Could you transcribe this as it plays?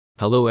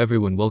Hello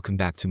everyone, welcome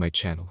back to my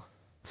channel.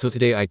 So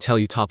today I tell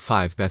you top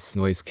 5 best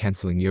noise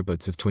cancelling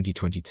earbuds of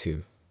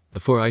 2022.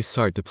 Before I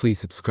start, please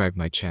subscribe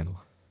my channel.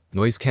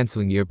 Noise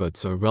cancelling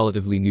earbuds are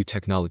relatively new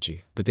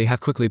technology, but they have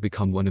quickly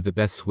become one of the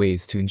best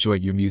ways to enjoy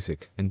your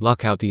music and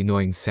block out the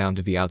annoying sound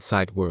of the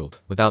outside world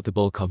without the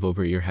bulk of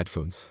over-ear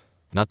headphones.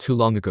 Not too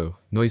long ago,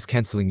 noise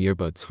cancelling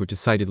earbuds were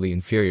decidedly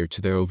inferior to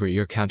their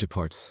over-ear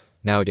counterparts.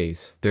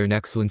 Nowadays, they're an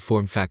excellent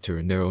form factor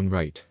in their own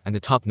right, and the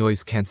top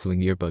noise cancelling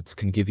earbuds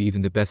can give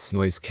even the best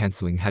noise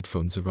cancelling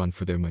headphones a run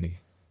for their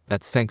money.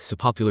 That's thanks to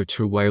popular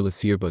true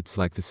wireless earbuds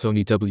like the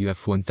Sony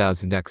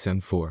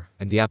WF-1000XM4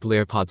 and the Apple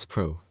AirPods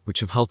Pro, which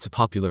have helped to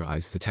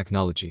popularize the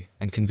technology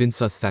and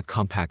convince us that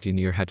compact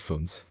in-ear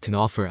headphones can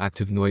offer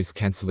active noise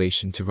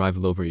cancellation to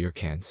rival over-ear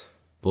cans.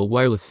 While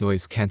wireless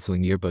noise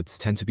cancelling earbuds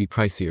tend to be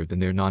pricier than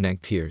their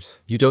non-ANC peers,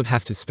 you don't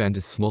have to spend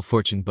a small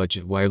fortune.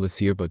 Budget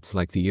wireless earbuds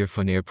like the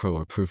Earfun Air Pro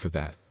are proof of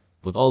that.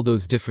 With all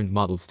those different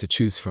models to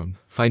choose from,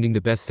 finding the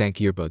best ANC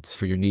earbuds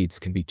for your needs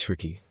can be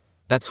tricky.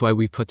 That's why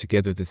we've put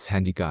together this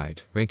handy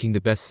guide, ranking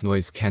the best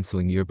noise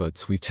cancelling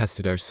earbuds we've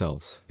tested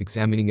ourselves,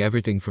 examining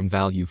everything from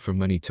value for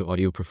money to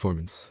audio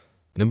performance.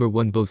 Number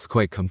 1, Bose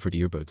QuietComfort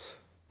Earbuds.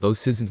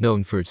 Bose isn't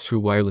known for its true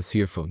wireless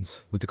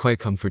earphones, with the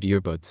QuietComfort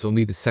earbuds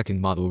only the second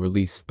model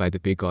released by the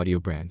big audio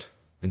brand.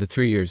 In the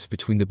 3 years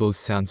between the Bose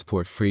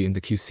SoundSport Free and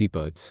the QC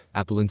Buds,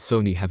 Apple and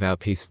Sony have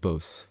outpaced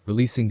Bose,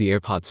 releasing the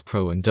AirPods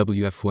Pro and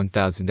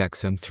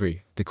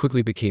WF-1000XM3. They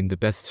quickly became the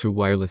best true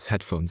wireless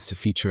headphones to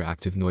feature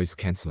active noise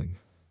cancelling.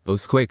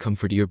 Bose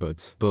QuietComfort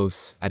Earbuds,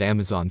 Bose, at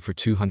Amazon for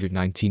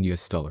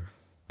 $219.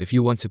 If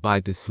you want to buy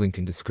this, link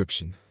in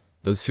description.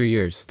 Those 3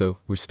 years, though,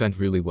 were spent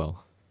really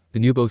well. The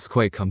new Bose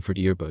QuietComfort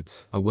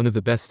earbuds are one of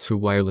the best true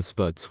wireless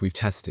buds we've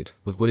tested,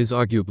 with what is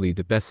arguably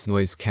the best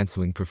noise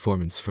cancelling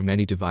performance from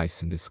any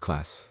device in this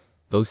class.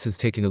 Bose has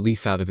taken a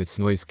leaf out of its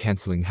noise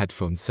cancelling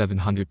headphone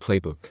 700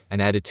 playbook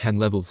and added 10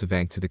 levels of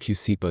ANC to the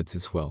QC buds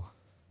as well.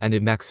 And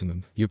at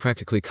maximum, you're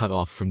practically cut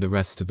off from the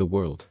rest of the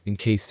world,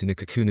 encased in a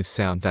cocoon of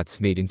sound that's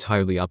made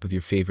entirely up of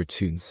your favorite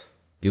tunes.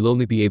 You'll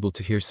only be able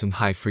to hear some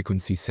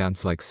high-frequency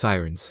sounds like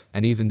sirens,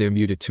 and even they're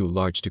muted to a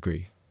large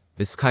degree.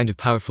 This kind of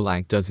powerful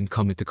ANC doesn't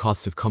come at the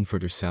cost of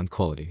comfort or sound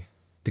quality.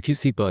 The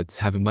QC buds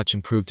have a much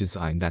improved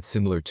design that's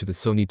similar to the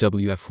Sony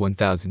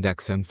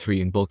WF-1000XM3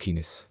 in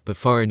bulkiness, but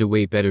far and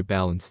away better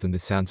balanced than the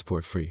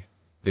SoundSport Free.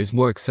 There's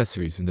more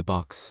accessories in the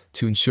box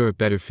to ensure a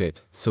better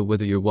fit, so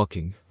whether you're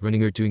walking,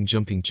 running or doing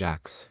jumping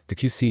jacks, the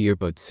QC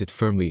earbuds sit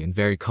firmly and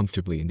very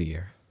comfortably in the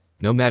ear.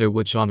 No matter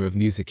what genre of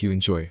music you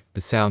enjoy,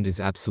 the sound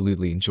is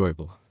absolutely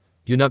enjoyable.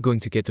 You're not going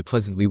to get the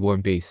pleasantly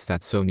warm bass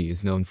that Sony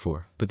is known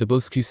for, but the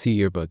Bose QC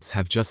earbuds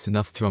have just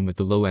enough thrum at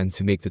the low end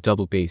to make the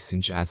double bass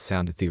and jazz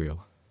sound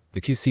ethereal. The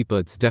QC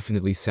buds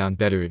definitely sound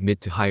better at mid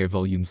to higher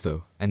volumes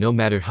though, and no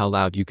matter how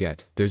loud you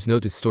get, there's no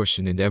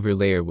distortion and every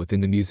layer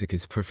within the music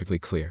is perfectly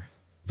clear.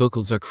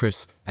 Vocals are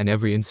crisp, and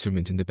every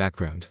instrument in the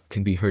background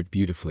can be heard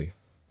beautifully.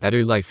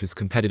 Battery life is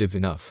competitive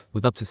enough,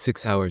 with up to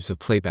 6 hours of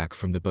playback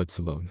from the buds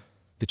alone.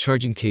 The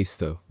charging case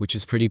though, which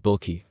is pretty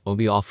bulky,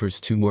 only offers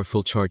 2 more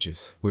full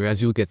charges,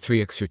 whereas you'll get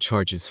 3 extra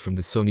charges from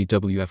the Sony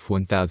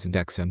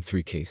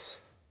WF-1000XM3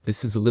 case.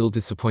 This is a little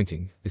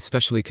disappointing,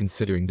 especially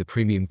considering the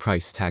premium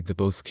price tag the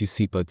Bose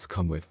QC buds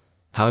come with.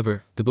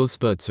 However, the Bose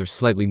buds are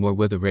slightly more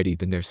weather-ready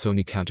than their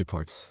Sony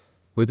counterparts.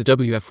 Where the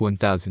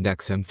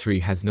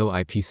WF-1000XM3 has no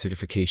IP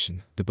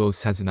certification, the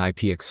Bose has an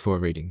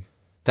IPX4 rating.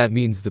 That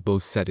means the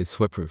Bose set is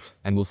sweatproof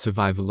and will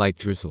survive a light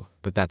drizzle,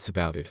 but that's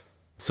about it.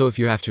 So if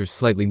you're after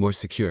slightly more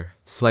secure,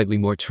 slightly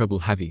more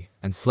treble-heavy,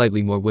 and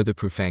slightly more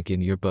weatherproof ANC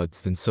in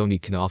earbuds than Sony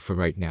can offer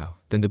right now,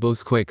 then the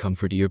Bose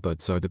QuietComfort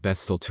earbuds are the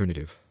best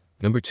alternative.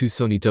 Number 2,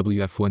 Sony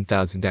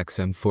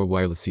WF-1000XM4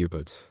 wireless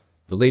earbuds.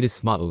 The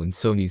latest model in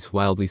Sony's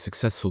wildly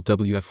successful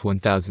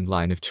WF-1000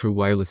 line of true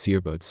wireless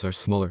earbuds are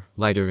smaller,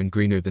 lighter and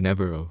greener than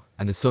ever,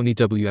 and the Sony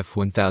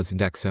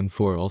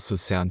WF-1000XM4 also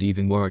sound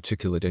even more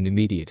articulate and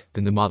immediate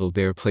than the model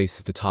they replace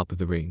at the top of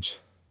the range.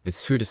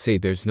 It's true to say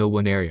there's no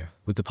one area,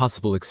 with the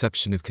possible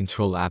exception of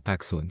control app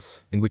excellence,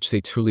 in which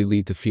they truly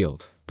lead the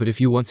field, but if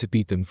you want to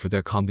beat them for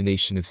their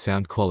combination of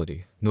sound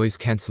quality, noise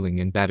cancelling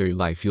and battery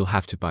life, you'll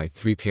have to buy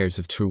 3 pairs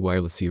of true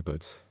wireless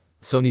earbuds.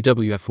 Sony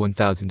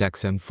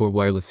WF-1000XM4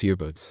 wireless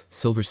earbuds,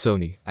 Silver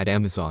Sony, at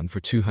Amazon for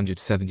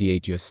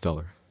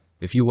 $278.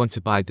 If you want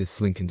to buy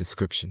this, link in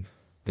description.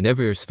 In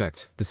every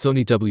respect, the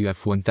Sony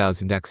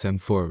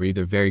WF-1000XM4 are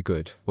either very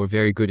good, or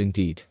very good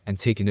indeed, and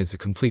taken as a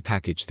complete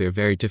package they're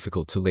very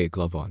difficult to lay a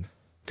glove on.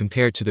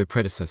 Compared to their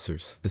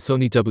predecessors, the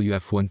Sony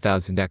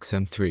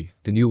WF-1000XM3,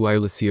 the new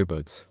wireless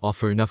earbuds,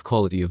 offer enough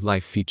quality of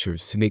life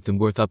features to make them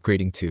worth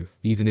upgrading to,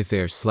 even if they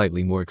are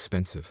slightly more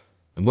expensive.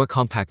 A more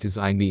compact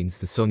design means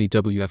the Sony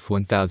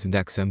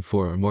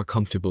WF-1000XM4 are more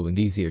comfortable and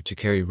easier to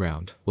carry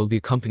around, while the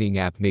accompanying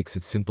app makes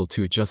it simple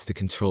to adjust the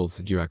controls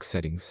and your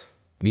settings.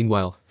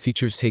 Meanwhile,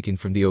 features taken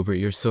from the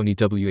over-ear Sony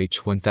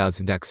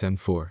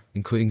WH-1000XM4,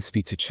 including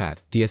speak-to-chat,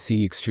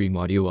 DSE extreme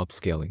audio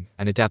upscaling,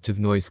 and adaptive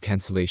noise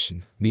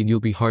cancellation, mean you'll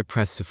be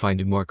hard-pressed to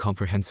find a more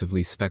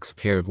comprehensively specced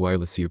pair of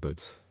wireless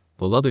earbuds.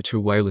 while other true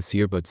wireless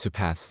earbuds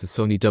surpass the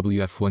Sony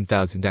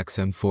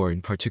WF-1000XM4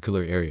 in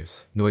particular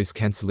areas, noise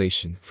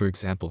cancellation, for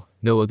example.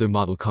 No other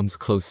model comes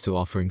close to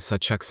offering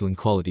such excellent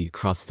quality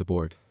across the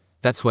board.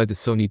 That's why the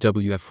Sony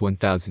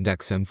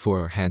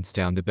WF-1000XM4 are hands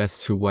down the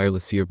best true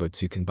wireless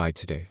earbuds you can buy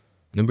today.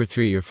 Number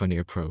 3. Earfun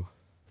Air Pro.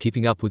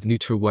 Keeping up with new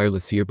true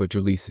wireless earbud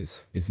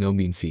releases is no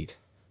mean feat.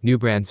 New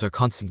brands are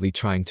constantly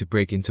trying to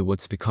break into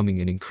what's becoming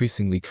an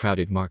increasingly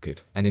crowded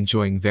market and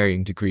enjoying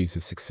varying degrees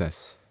of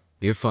success.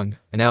 Earfun,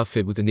 an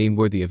outfit with a name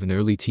worthy of an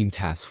early teen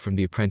task from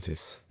The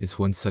Apprentice, is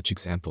one such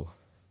example.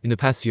 In the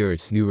past year,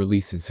 its new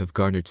releases have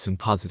garnered some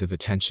positive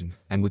attention,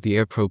 and with the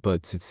Air Pro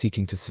buds it's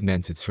seeking to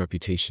cement its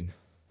reputation.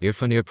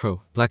 Earfun Air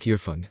Pro, Black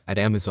Earfun, at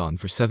Amazon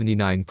for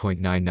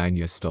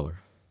 $79.99 US.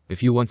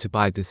 If you want to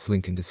buy this,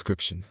 link in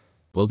description.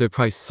 While they're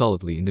priced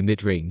solidly in the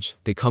mid-range,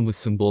 they come with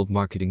some bold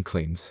marketing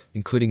claims,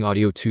 including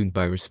audio tuned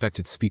by a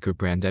respected speaker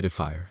brand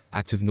Edifier,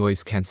 active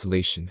noise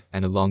cancellation,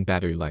 and a long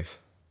battery life.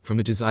 From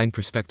a design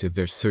perspective,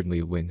 they're certainly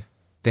a win.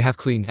 They have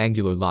clean,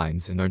 angular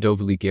lines and aren't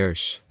overly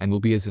garish, and will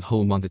be as at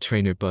home on the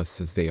train or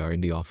bus as they are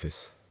in the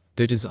office.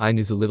 Their design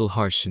is a little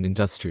harsh and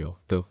industrial,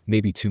 though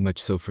maybe too much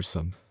so for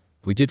some.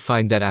 We did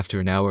find that after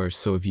an hour or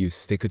so of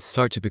use they could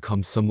start to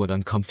become somewhat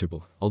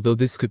uncomfortable, although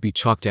this could be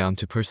chalked down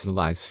to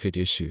personalized fit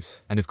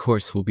issues, and of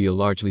course will be a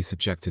largely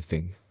subjective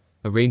thing.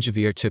 A range of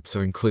ear tips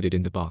are included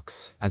in the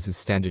box, as is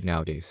standard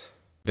nowadays.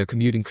 Their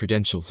commuting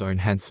credentials are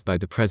enhanced by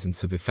the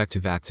presence of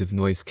effective active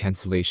noise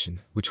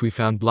cancellation, which we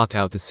found blocked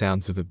out the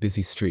sounds of a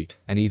busy street,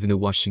 and even a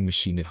washing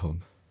machine at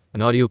home.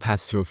 An audio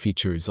pass-through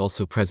feature is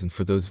also present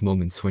for those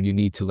moments when you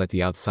need to let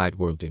the outside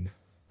world in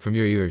from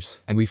your ears,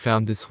 and we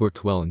found this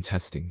worked well in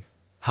testing.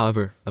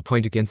 However, a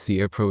point against the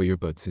Air Pro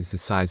earbuds is the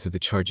size of the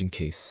charging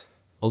case.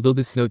 Although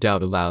this no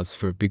doubt allows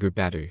for a bigger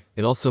battery,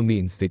 it also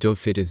means they don't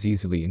fit as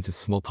easily into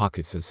small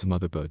pockets as some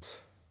other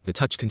buds. The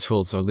touch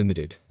controls are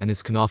limited, and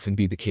as can often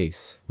be the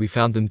case, we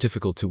found them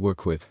difficult to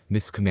work with.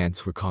 Missed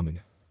commands were common.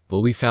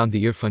 While we found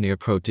the Earfun Air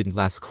Pro didn't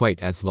last quite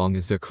as long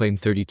as their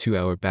claimed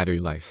 32-hour battery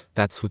life,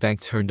 that's with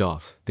ink turned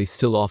off, they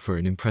still offer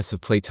an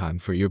impressive playtime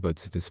for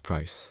earbuds at this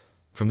price.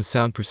 From a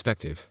sound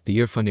perspective, the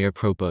Earfun Air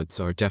Pro buds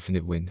are a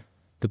definite win.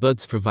 The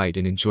buds provide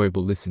an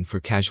enjoyable listen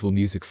for casual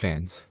music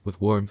fans, with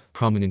warm,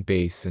 prominent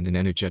bass and an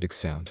energetic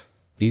sound.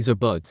 These are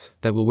buds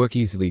that will work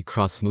easily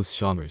across most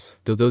genres,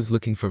 though those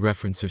looking for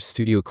reference or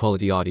studio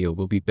quality audio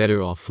will be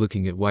better off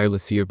looking at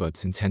wireless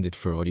earbuds intended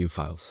for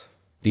audiophiles.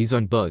 These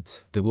aren't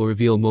buds that will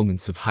reveal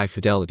moments of high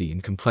fidelity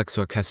in complex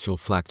orchestral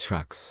FLAC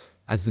tracks.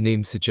 As the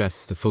name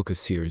suggests, the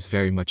focus here is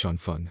very much on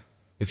fun.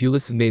 If you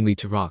listen mainly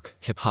to rock,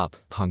 hip-hop,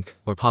 punk,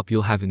 or pop,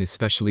 you'll have an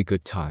especially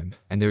good time,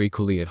 and they're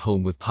equally at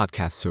home with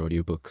podcasts or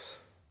audiobooks.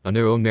 On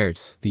their own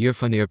merits, the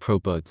Earfun Air Pro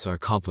buds are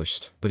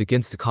accomplished, but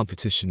against the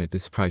competition at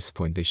this price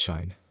point they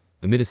shine.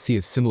 Amid a sea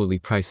of similarly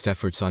priced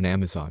efforts on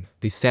Amazon,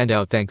 they stand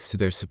out thanks to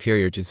their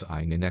superior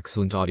design and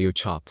excellent audio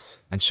chops,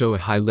 and show a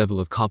high level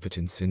of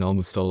competence in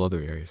almost all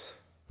other areas.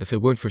 If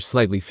it weren't for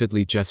slightly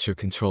fiddly gesture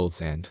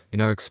controls and,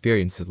 in our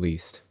experience at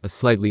least, a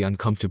slightly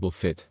uncomfortable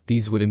fit,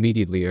 these would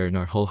immediately earn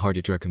our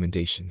wholehearted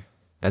recommendation.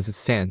 As it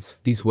stands,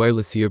 these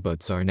wireless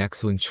earbuds are an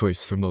excellent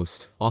choice for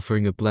most,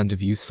 offering a blend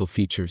of useful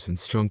features and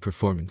strong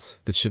performance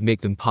that should make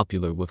them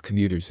popular with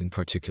commuters in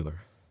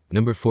particular.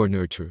 Number 4.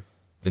 Nurtru.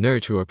 The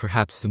Nurtru are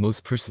perhaps the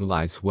most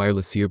personalized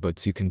wireless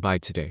earbuds you can buy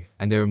today,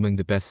 and they're among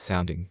the best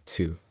sounding,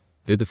 too.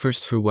 They're the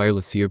first true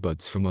wireless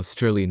earbuds from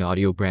Australian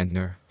audio brand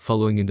Nur,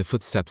 following in the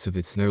footsteps of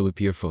its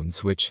Nurloop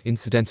earphones, which,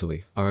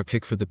 incidentally, are our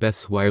pick for the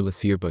best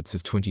wireless earbuds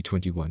of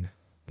 2021.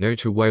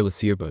 Nurtru wireless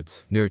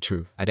earbuds,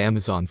 Nurtru, at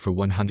Amazon for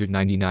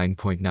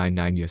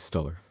 $199.99 US.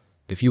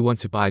 If you want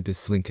to buy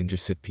this, link in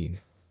description.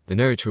 The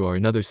Nurtru are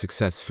another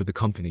success for the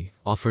company,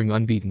 offering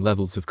unbeaten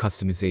levels of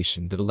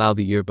customization that allow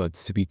the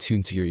earbuds to be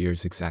tuned to your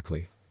ears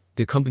exactly.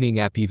 The accompanying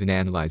app even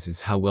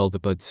analyzes how well the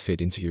buds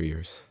fit into your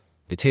ears.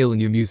 A tail in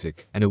your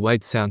music, and a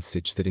wide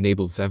soundstage that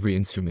enables every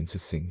instrument to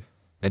sing.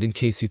 And in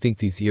case you think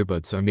these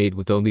earbuds are made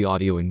with only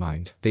audio in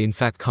mind, they in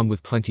fact come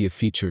with plenty of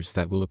features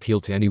that will appeal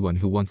to anyone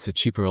who wants a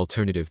cheaper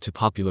alternative to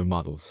popular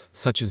models,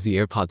 such as the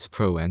AirPods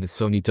Pro and the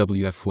Sony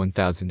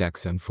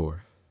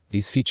WF-1000XM4.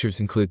 These features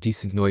include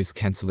decent noise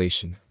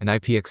cancellation, an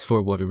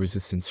IPX4 water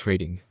resistance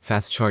rating,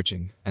 fast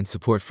charging, and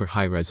support for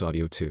high-res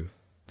audio too.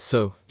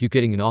 So, you're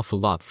getting an awful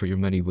lot for your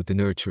money with the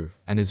Nurtru,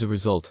 and as a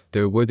result,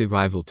 they're a worthy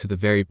rival to the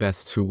very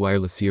best true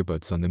wireless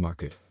earbuds on the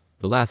market.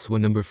 The last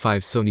one, number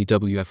 5, Sony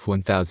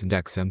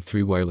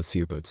WF-1000XM3 wireless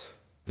earbuds.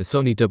 The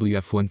Sony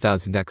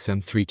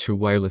WF-1000XM3 true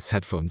wireless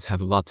headphones have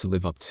a lot to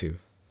live up to.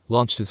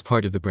 Launched as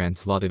part of the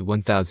brand's lauded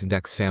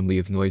 1000X family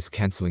of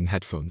noise-canceling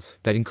headphones,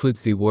 that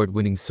includes the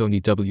award-winning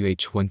Sony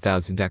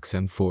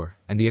WH-1000XM4,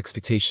 and the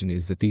expectation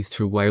is that these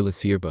true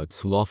wireless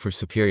earbuds will offer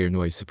superior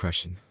noise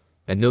suppression.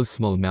 And no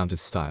small amount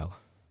of style.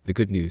 The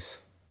good news?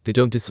 They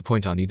don't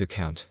disappoint on either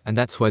count, and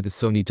that's why the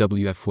Sony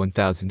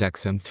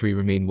WF-1000XM3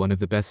 remain one of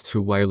the best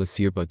true wireless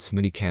earbuds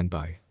many can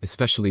buy,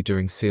 especially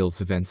during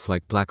sales events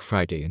like Black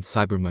Friday and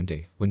Cyber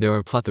Monday, when there are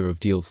a plethora of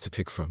deals to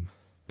pick from.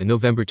 In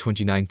November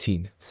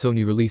 2019,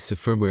 Sony released a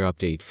firmware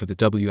update for the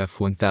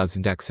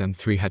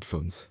WF-1000XM3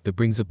 headphones that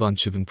brings a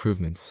bunch of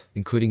improvements,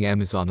 including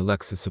Amazon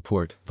Alexa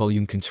support,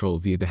 volume control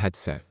via the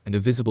headset, and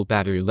a visible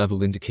battery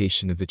level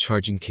indication of the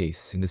charging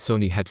case in the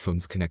Sony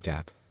Headphones Connect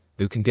app.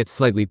 You can get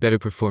slightly better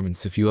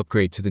performance if you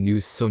upgrade to the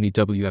newest Sony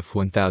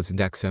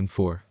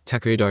WF-1000XM4,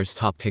 TechRadar's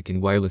top pick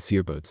in wireless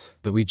earbuds,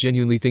 but we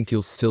genuinely think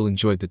you'll still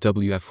enjoy the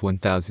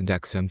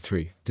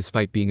WF-1000XM3,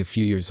 despite being a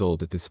few years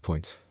old at this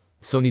point.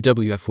 Sony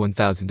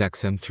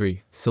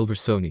WF-1000XM3, Silver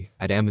Sony,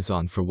 at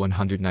Amazon for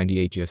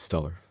 $198 US.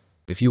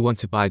 If you want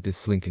to buy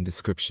this, link in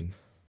description.